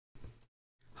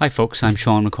Hi folks, I'm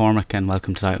Sean McCormick and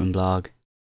welcome to Lightroom blog.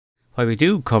 While we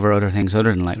do cover other things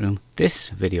other than Lightroom, this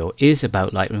video is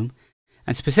about Lightroom,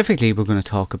 and specifically we're going to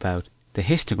talk about the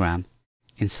histogram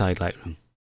inside Lightroom.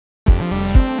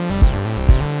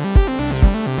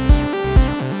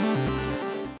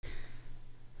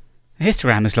 The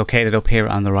histogram is located up here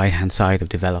on the right hand side of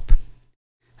Develop.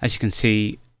 As you can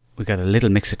see, we've got a little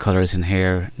mix of colours in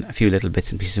here, a few little bits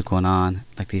and pieces going on,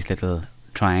 like these little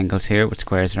triangles here with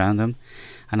squares around them.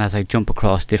 And as I jump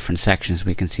across different sections,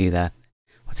 we can see that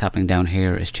what's happening down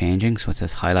here is changing. So it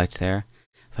says highlights there.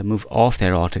 If I move off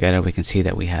there altogether, we can see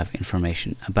that we have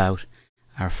information about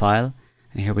our file.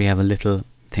 And here we have a little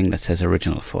thing that says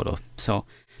original photo. So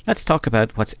let's talk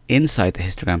about what's inside the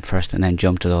histogram first and then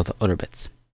jump to all the other bits.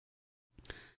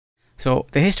 So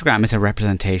the histogram is a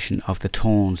representation of the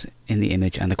tones in the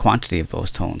image and the quantity of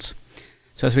those tones.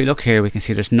 So as we look here, we can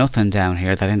see there's nothing down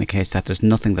here that indicates that there's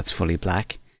nothing that's fully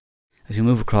black. As we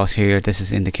move across here, this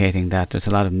is indicating that there's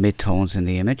a lot of mid-tones in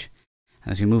the image.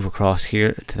 And as we move across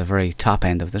here to the very top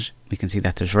end of it, we can see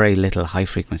that there's very little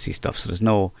high-frequency stuff. So there's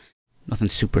nothing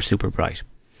super bright.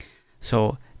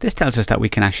 So this tells us that we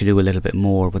can actually do a little bit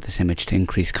more with this image to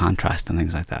increase contrast and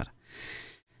things like that.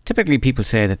 Typically, people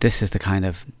say that this is the kind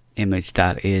of image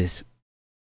that is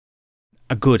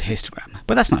a good histogram,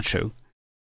 but that's not true.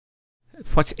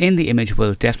 What's in the image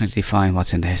will definitely define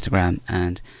what's in the histogram,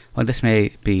 and while this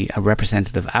may be a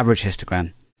representative average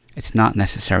histogram, it's not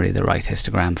necessarily the right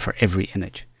histogram for every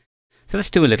image. So let's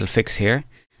do a little fix here.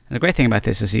 And the great thing about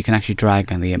this is you can actually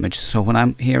drag on the image. So when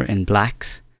I'm here in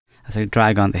blacks, as I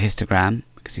drag on the histogram,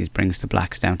 because it brings the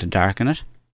blacks down to darken it,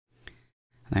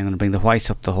 and I'm going to bring the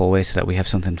whites up the whole way so that we have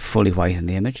something fully white in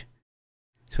the image.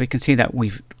 So we can see that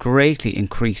we've greatly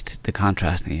increased the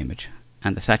contrast in the image,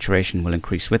 and the saturation will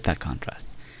increase with that contrast.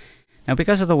 Now,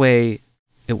 because of the way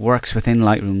it works within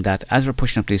Lightroom, that as we're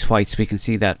pushing up these whites, we can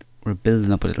see that we're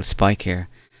building up a little spike here.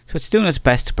 So it's doing its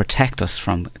best to protect us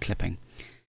from clipping.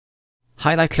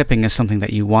 Highlight clipping is something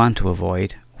that you want to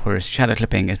avoid, whereas shadow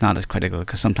clipping is not as critical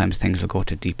because sometimes things will go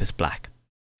to deepest black.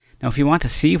 Now, if you want to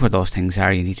see where those things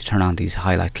are, you need to turn on these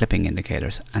highlight clipping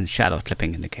indicators and shadow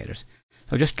clipping indicators.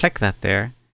 So just click that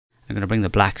there. I'm going to bring the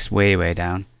blacks way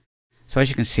down. So as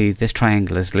you can see, this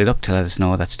triangle is lit up to let us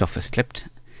know that stuff is clipped.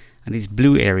 And these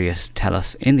blue areas tell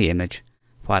us in the image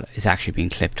what is actually being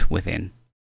clipped within.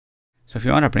 So if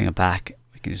you want to bring it back,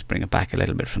 we can just bring it back a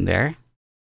little bit from there.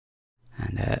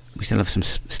 And we still have some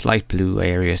slight blue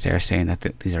areas there saying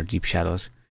that these are deep shadows,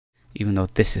 even though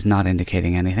this is not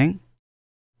indicating anything.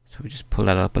 So we just pull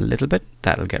that up a little bit,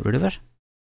 that'll get rid of it.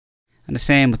 And the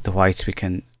same with the whites, we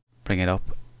can bring it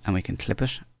up and we can clip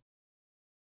it.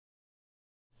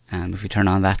 And if we turn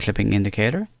on that clipping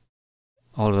indicator,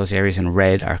 all of those areas in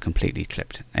red are completely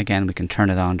clipped. Again, we can turn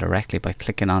it on directly by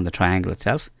clicking on the triangle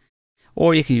itself,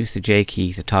 or you can use the J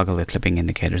key to toggle the clipping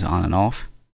indicators on and off.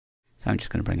 So I'm just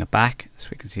going to bring it back so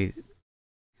we can see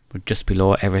we're just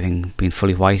below everything being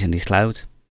fully white in these clouds.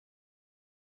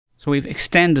 So we've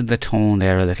extended the tone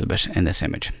there a little bit in this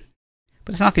image.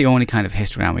 But it's not the only kind of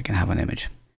histogram we can have on image.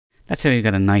 Let's say we've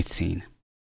got a night scene.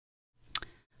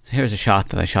 So here's a shot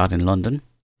that I shot in London.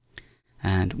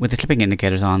 And with the clipping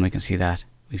indicators on, we can see that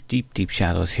we've deep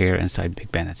shadows here inside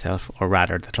Big Ben itself, or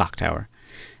rather the clock tower.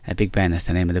 Big Ben is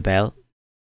the name of the bell.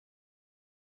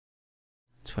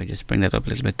 So if I just bring that up a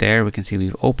little bit there, we can see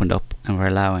we've opened up and we're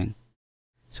allowing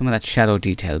some of that shadow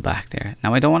detail back there.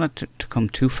 Now I don't want it to come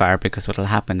too far, because what will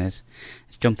happen is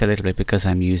it's jumped a little bit because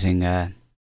I'm using a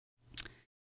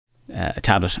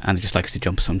tablet and it just likes to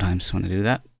jump sometimes when I do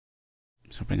that.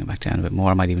 So bring it back down a bit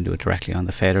more. I might even do it directly on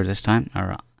the fader this time,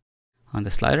 or on the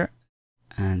slider,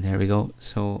 and there we go.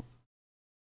 So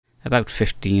about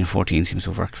 15, 14 seems to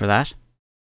have worked for that.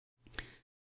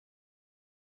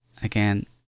 Again,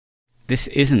 this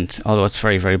isn't, although it's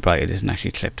very bright, it isn't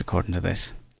actually clipped according to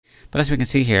this. But as we can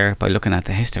see here, by looking at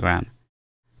the histogram,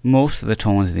 most of the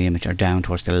tones in the image are down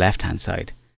towards the left hand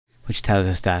side, which tells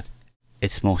us that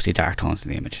it's mostly dark tones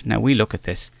in the image. Now we look at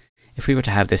this, if we were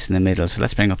to have this in the middle, so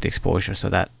let's bring up the exposure so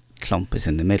that clump is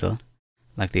in the middle,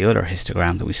 like the other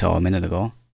histogram that we saw a minute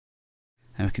ago.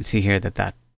 And we can see here that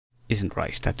that isn't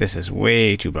right, that this is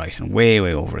way too bright and way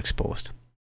overexposed.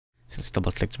 So let's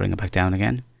double click to bring it back down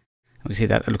again. And we can see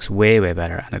that it looks way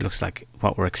better, and it looks like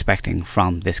what we're expecting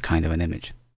from this kind of an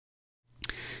image.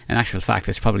 In actual fact,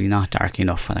 it's probably not dark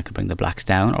enough, and I can bring the blacks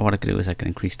down, or what I could do is I can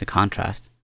increase the contrast,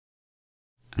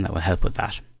 and that will help with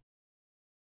that.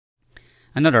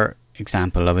 Another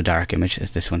example of a dark image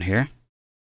is this one here.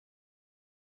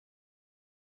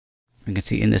 We can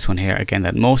see in this one here again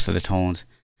that most of the tones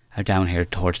are down here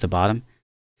towards the bottom,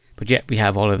 but yet we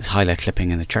have all of this highlight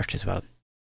clipping in the church as well.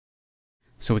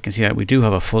 So we can see that we do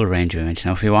have a full range of image.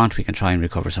 Now if we want, we can try and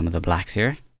recover some of the blacks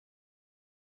here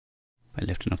by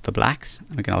lifting up the blacks.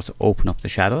 And we can also open up the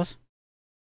shadows.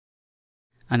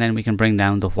 And then we can bring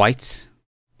down the whites,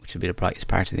 which will be the brightest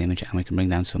part of the image, and we can bring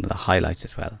down some of the highlights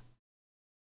as well.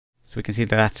 So we can see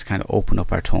that that's kind of open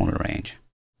up our tonal range.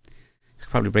 We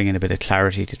could probably bring in a bit of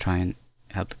clarity to try and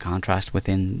help the contrast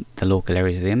within the local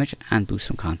areas of the image and boost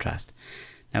some contrast.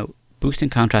 Now, boosting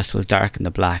contrast will darken the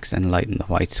blacks and lighten the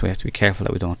whites, so we have to be careful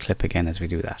that we don't clip again as we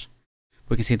do that.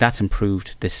 We can see that's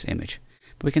improved this image.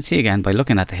 But we can see again, by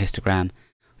looking at the histogram,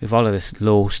 we have all of this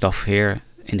low stuff here,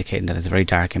 indicating that it's a very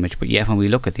dark image, but yet when we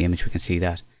look at the image we can see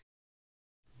that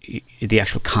the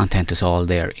actual content is all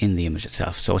there in the image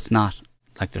itself, so it's not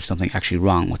like there's something actually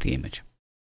wrong with the image.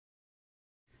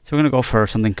 So we're going to go for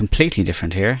something completely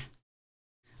different here.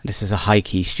 This is a high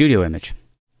key studio image.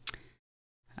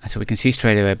 So we can see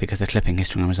straight away, because the clipping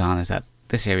histogram is on, is that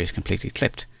this area is completely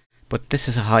clipped. But this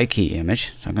is a high key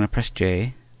image, so I'm going to press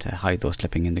J to hide those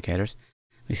clipping indicators.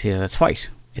 We see that it's white.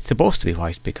 It's supposed to be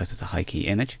white because it's a high key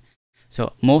image.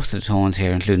 So most of the tones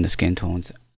here, including the skin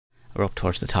tones, are up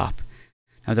towards the top.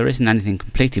 Now there isn't anything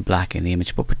completely black in the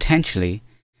image, but potentially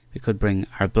we could bring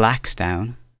our blacks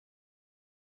down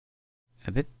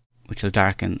a bit, which will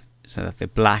darken so that the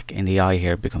black in the eye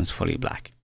here becomes fully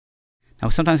black. Now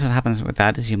sometimes what happens with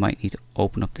that is you might need to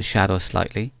open up the shadows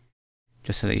slightly,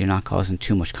 just so that you're not causing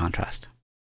too much contrast.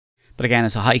 But again,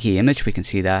 as a high key image, we can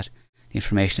see that the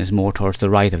information is more towards the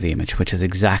right of the image, which is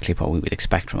exactly what we would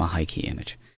expect from a high key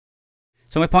image.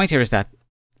 So my point here is that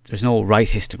there's no right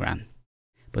histogram,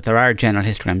 but there are general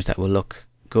histograms that will look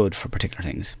good for particular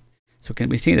things. So can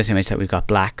we see in this image that we've got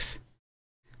blacks,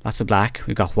 lots of black,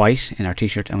 we've got white in our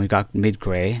t-shirt, and we've got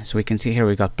mid-grey. So we can see here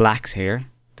we've got blacks here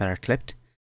that are clipped.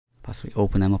 Possibly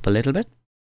open them up a little bit.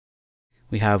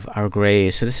 We have our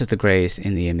greys, so this is the greys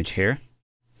in the image here.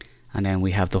 And then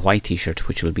we have the white t-shirt,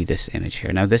 which will be this image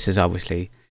here. Now this is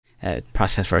obviously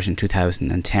process version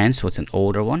 2010, so it's an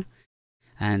older one.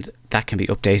 And that can be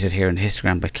updated here in the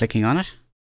histogram by clicking on it.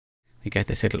 We get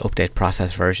this little update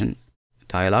process version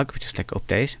dialog. We just click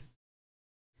update.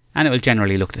 And it will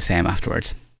generally look the same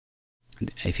afterwards.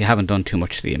 And if you haven't done too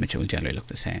much to the image, it will generally look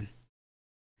the same.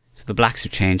 So the blacks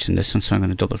have changed in this one, so I'm going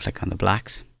to double click on the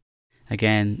blacks.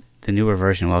 Again, the newer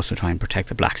version will also try and protect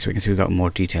the blacks, so we can see we've got more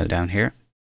detail down here.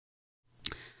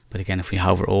 But again, if we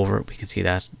hover over, we can see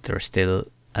that there's still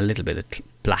a little bit of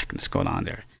blackness going on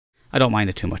there. I don't mind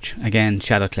it too much. Again,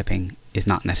 shadow clipping is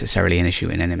not necessarily an issue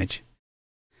in an image.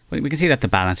 But we can see that the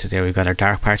balance is there. We've got our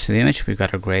dark parts of the image, we've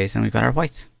got our greys, and we've got our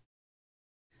whites.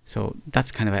 So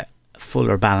that's kind of a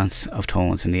fuller balance of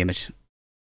tones in the image.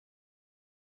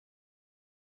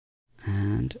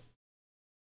 And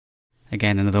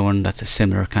again, another one that's a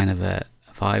similar kind of a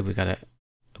vibe. We've got a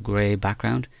grey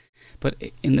background, but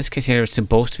in this case here it's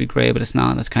supposed to be grey, but it's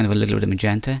not. That's kind of a little bit of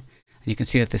magenta, and you can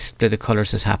see that this split of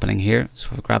colours is happening here. So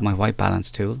if I grab my white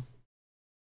balance tool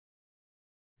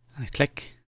and I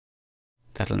click,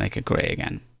 that'll make it grey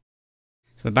again.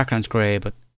 So the background's grey,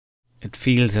 but it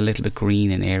feels a little bit green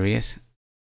in areas,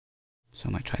 so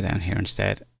I might try down here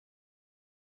instead.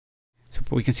 So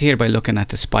but we can see here by looking at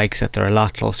the spikes that they're a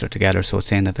lot closer together, so it's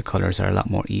saying that the colours are a lot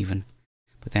more even.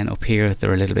 But then up here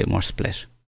they're a little bit more split.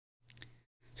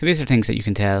 So these are things that you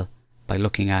can tell by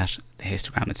looking at the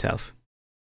histogram itself.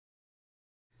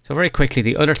 So very quickly,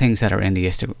 the other things that are in the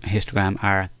histogram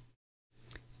are,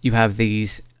 you have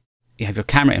your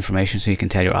camera information, so you can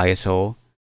tell your ISO,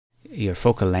 your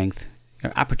focal length,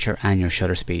 your aperture and your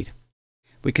shutter speed.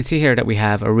 We can see here that we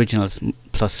have originals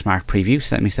plus smart preview,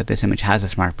 so that means that this image has a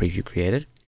smart preview created.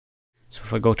 So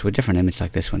if I go to a different image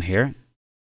like this one here,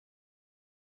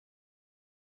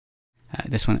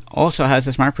 this one also has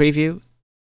a smart preview,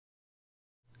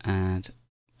 and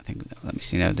I think, let me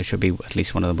see now, there should be at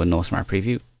least one of them with no smart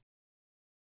preview.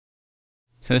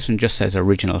 So this one just says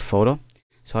original photo.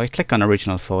 So I click on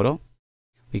original photo,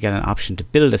 we get an option to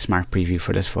build a smart preview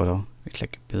for this photo. We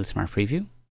click build smart preview.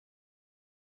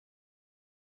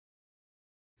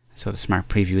 So the smart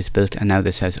preview is built, and now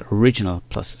this says original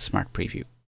plus smart preview.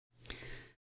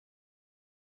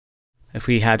 If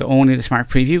we had only the smart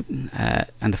preview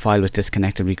and the file was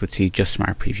disconnected, we could see just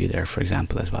smart preview there, for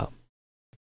example, as well.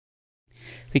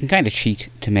 We can kind of cheat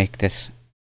to make this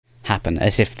happen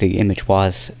as if the image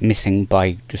was missing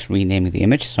by just renaming the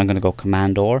image. So I'm going to go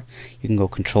Command or, you can go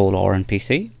Control or on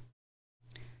PC.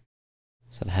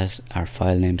 So it has our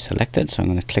file name selected, so I'm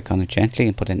going to click on it gently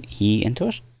and put an E into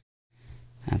it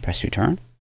and press return.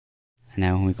 And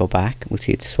now when we go back, we'll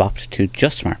see it's swapped to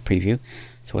just smart preview.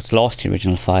 So it's lost the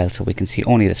original file, so we can see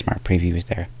only the smart preview is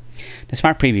there. The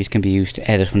smart previews can be used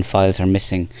to edit when files are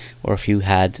missing, or if you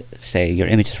had, say, your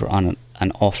images were on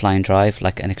an offline drive,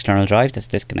 like an external drive that's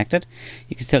disconnected,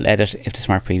 you can still edit if the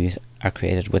smart previews are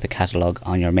created with a catalog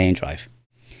on your main drive.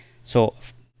 So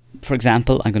for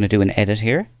example, I'm going to do an edit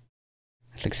here.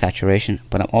 Click saturation,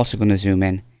 but I'm also going to zoom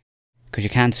in, because you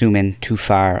can't zoom in too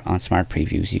far on smart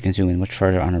previews. You can zoom in much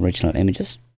further on original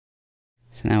images.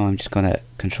 So now I'm just going to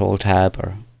control tab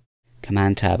or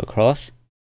command tab across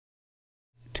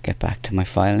to get back to my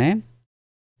file name.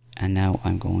 And now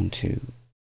I'm going to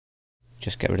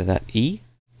just get rid of that E,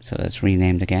 so that's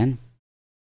renamed again.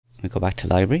 We go back to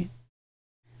library,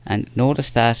 and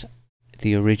notice that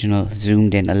the original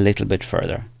zoomed in a little bit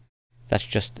further. That's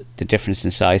just the difference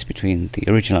in size between the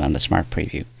original and the smart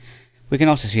preview. We can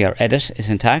also see our edit is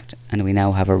intact, and we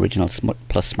now have original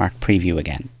plus smart preview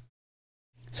again.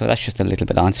 So that's just a little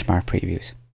bit on smart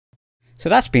previews. So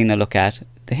that's been a look at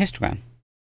the histogram.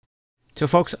 So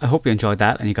folks, I hope you enjoyed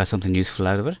that and you got something useful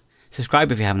out of it.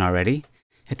 Subscribe if you haven't already.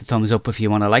 Hit the thumbs up if you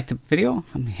want to like the video.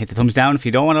 Hit the thumbs down if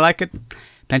you don't want to like it.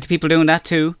 Plenty of people doing that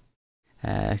too.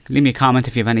 Leave me a comment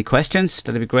if you have any questions.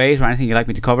 That'd be great, or anything you'd like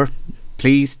me to cover.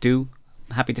 Please do.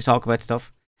 Happy to talk about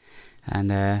stuff.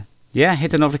 And yeah,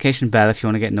 hit the notification bell if you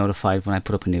want to get notified when I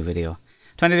put up a new video.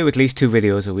 Trying to do at least 2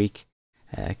 videos a week.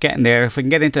 Getting there. If we can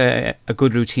get into a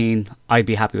good routine, I'd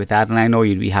be happy with that, and I know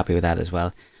you'd be happy with that as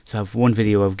well. So I have 1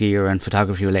 video of gear and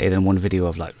photography related and 1 video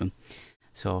of Lightroom.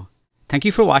 So thank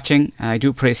you for watching. I do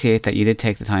appreciate that you did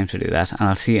take the time to do that, and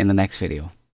I'll see you in the next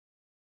video.